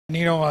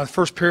Nino,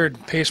 first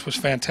period pace was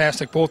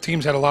fantastic. Both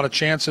teams had a lot of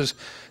chances.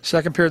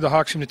 Second period, the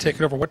Hawks seemed to take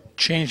it over. What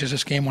changed as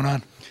this game went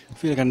on? I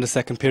feel like in the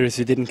second period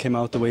we didn't come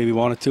out the way we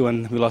wanted to,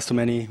 and we lost too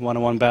many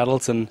one-on-one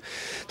battles, and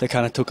they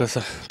kind of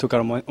took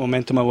our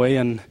momentum away,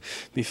 and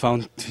we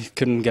found we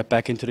couldn't get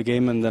back into the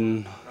game. And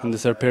then in the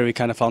third period we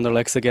kind of found our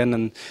legs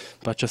again,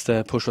 but just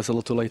the push was a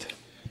little too late.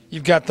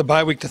 You've got the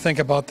bye week to think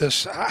about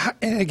this.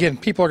 And again,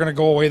 people are going to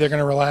go away, they're going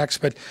to relax,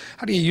 but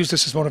how do you use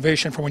this as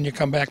motivation for when you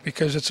come back?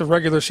 Because it's a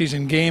regular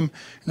season game,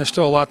 and there's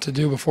still a lot to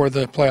do before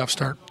the playoffs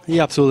start.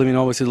 Yeah, absolutely. I mean,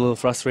 always it's a little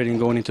frustrating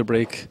going into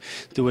break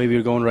the way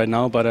we're going right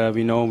now, but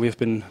we know we've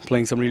been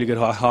playing some really good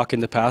hockey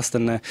in the past,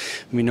 and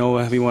we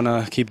know we want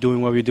to keep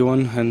doing what we're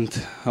doing, and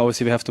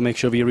obviously we have to make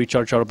sure we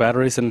recharge our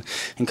batteries and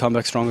come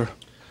back stronger.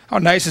 How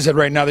nice is it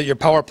right now that your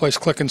power play is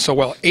clicking so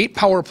well? 8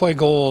 power play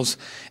goals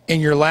in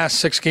your last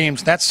 6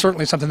 games. That's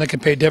certainly something that can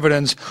pay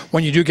dividends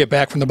when you do get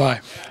back from the bye.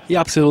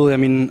 Yeah, absolutely. I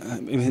mean,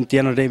 at the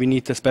end of the day, we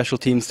need the special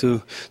teams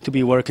to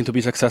be working, to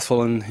be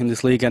successful in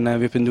this league, and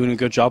we've been doing a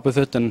good job with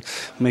it, and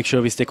make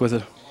sure we stick with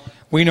it.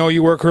 We know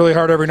you work really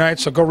hard every night,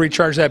 so go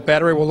recharge that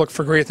battery. We'll look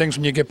for great things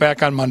when you get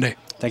back on Monday.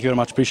 Thank you very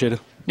much. Appreciate it.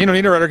 Nino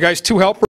Niederreiter, guys, 2 helpers.